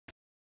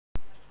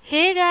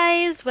Hey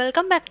guys,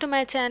 welcome back to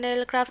my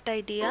channel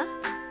Craft-ideaz.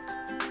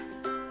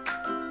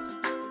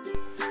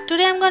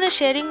 Today I'm gonna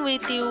sharing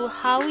with you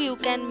how you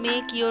can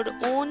make your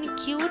own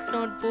cute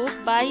notebook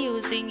by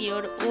using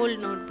your old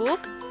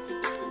notebook.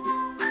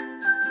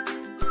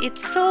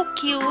 It's so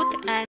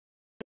cute and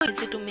so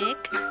easy to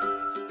make.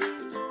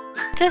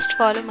 Just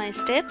follow my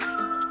steps.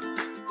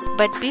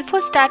 But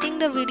before starting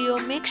the video,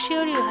 make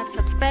sure you have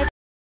subscribed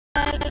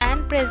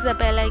and press the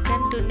bell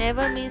icon to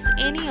never miss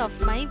any of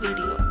my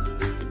video.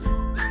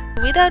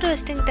 Without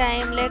wasting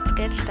time, let's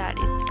get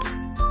started.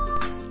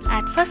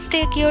 At first,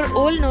 take your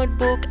old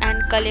notebook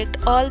and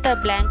collect all the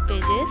blank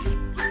pages.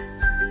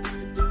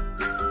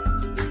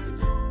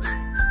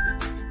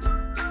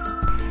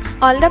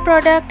 All the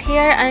product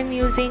here I am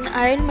using,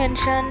 I will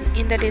mention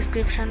in the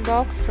description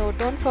box, so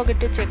don't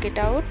forget to check it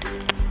out.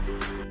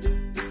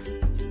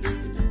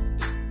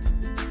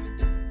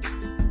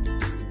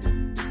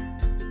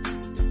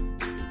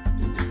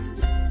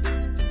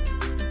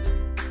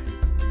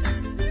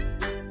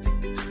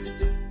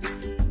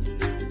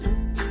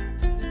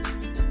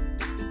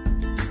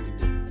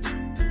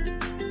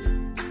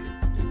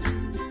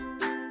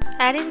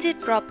 Arrange it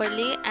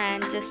properly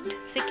and just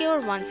secure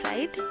one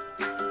side.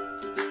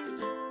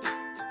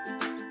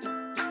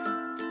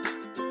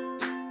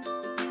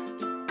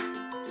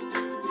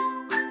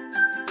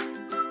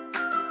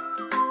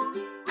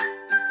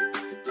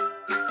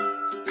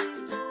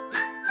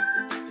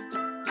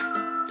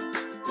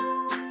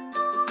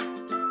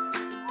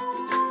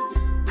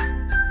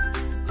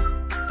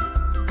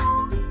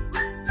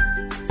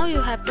 Now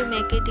you have to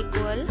make it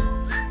equal.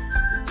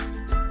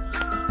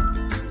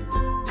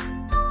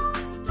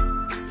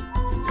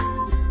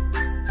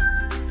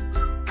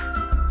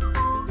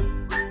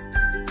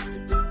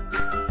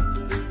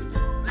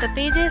 The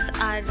pages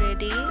are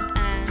ready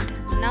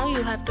and now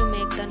you have to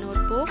make the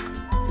notebook.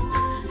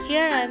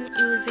 Here I am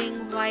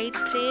using white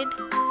thread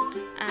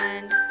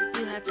and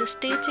you have to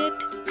stitch it.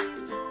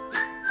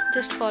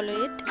 Just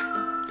follow it.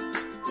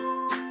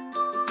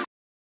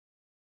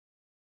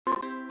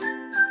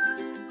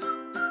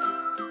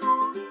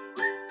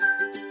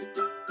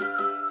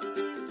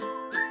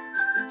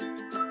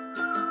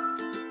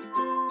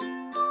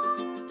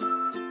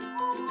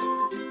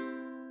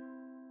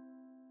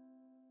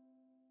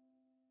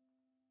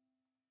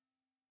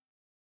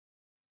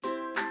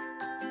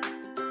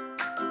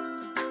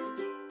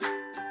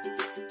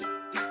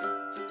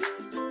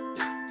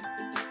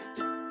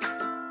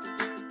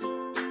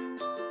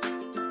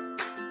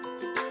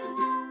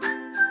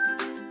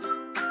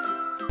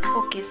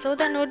 Okay, so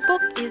the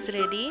notebook is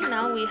ready.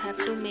 Now we have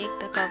to make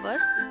the cover.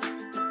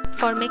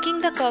 For making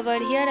the cover,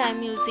 here I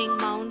am using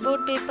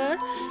Mountboard paper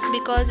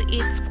because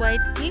it's quite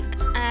thick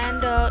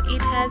and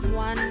it has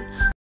one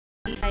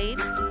side.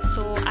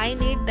 So I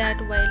need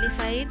that wily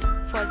side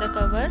for the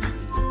cover.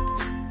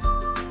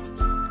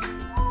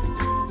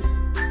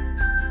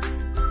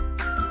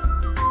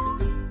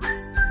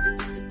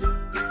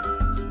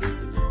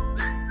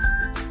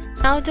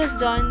 Now just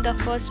join the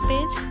first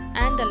page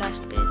and the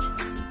last page.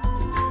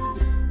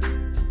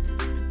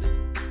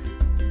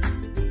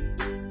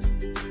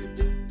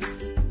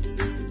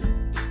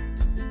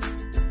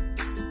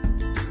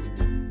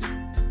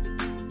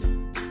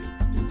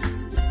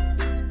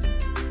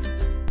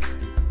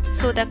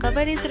 So the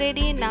cover is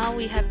ready. Now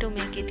we have to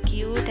make it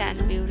cute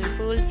and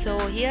beautiful. So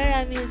here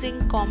I am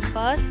using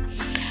compass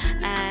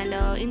and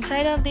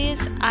inside of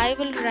this I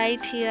will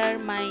write here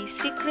my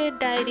secret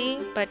diary,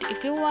 but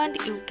if you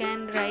want you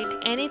can write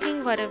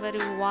anything whatever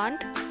you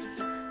want.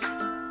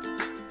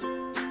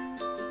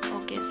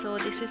 Okay, so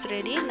this is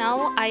ready.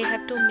 Now I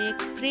have to make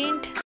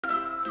print.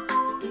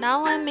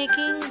 Now I am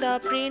making the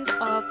print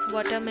of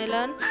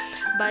watermelon,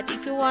 but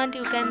if you want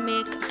you can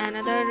make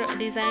another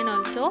design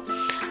also.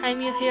 I am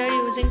here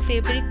using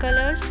fabric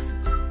colors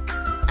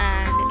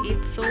and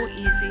it's so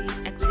easy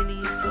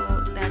actually, so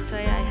that's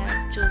why I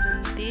have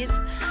chosen this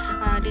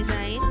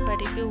design.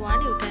 But if you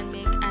want you can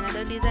make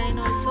another design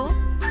also.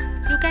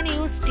 You can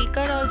use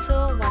sticker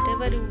also,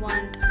 whatever you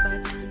want,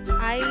 but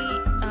I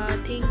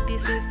think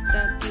this is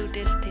the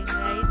cutest thing,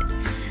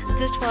 right?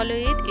 Just follow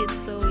it,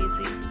 it's so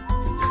easy.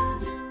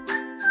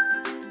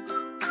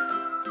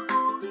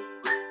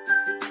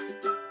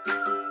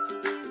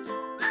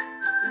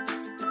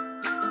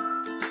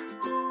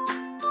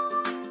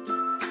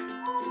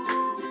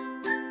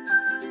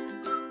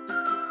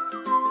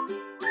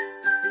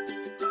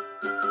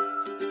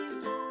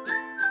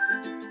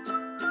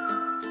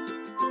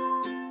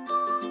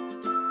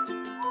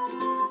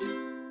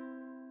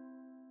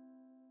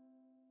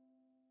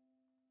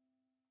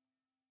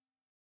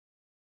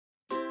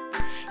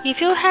 If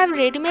you have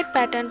ready-made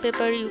pattern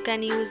paper you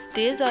can use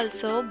this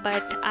also,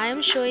 but I am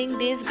showing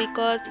this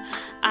because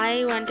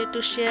I wanted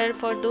to share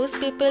for those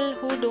people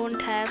who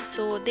don't have,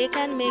 so they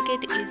can make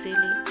it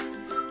easily.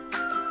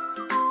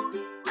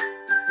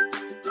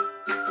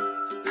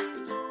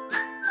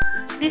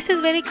 This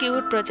is very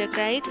cute project,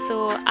 right?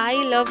 So I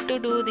love to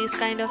do this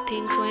kind of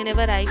things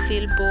whenever I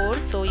feel bored,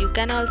 so you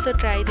can also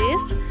try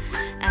this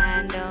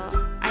and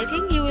I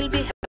think you will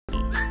be happy.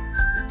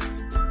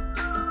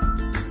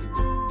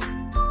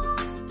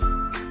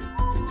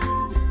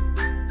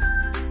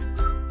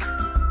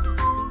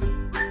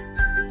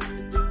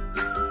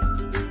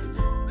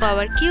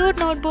 our cute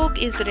notebook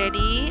is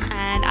ready,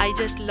 and I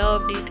just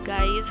loved it,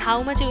 guys.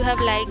 How much you have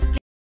liked,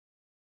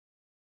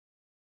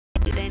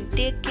 please then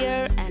take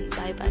care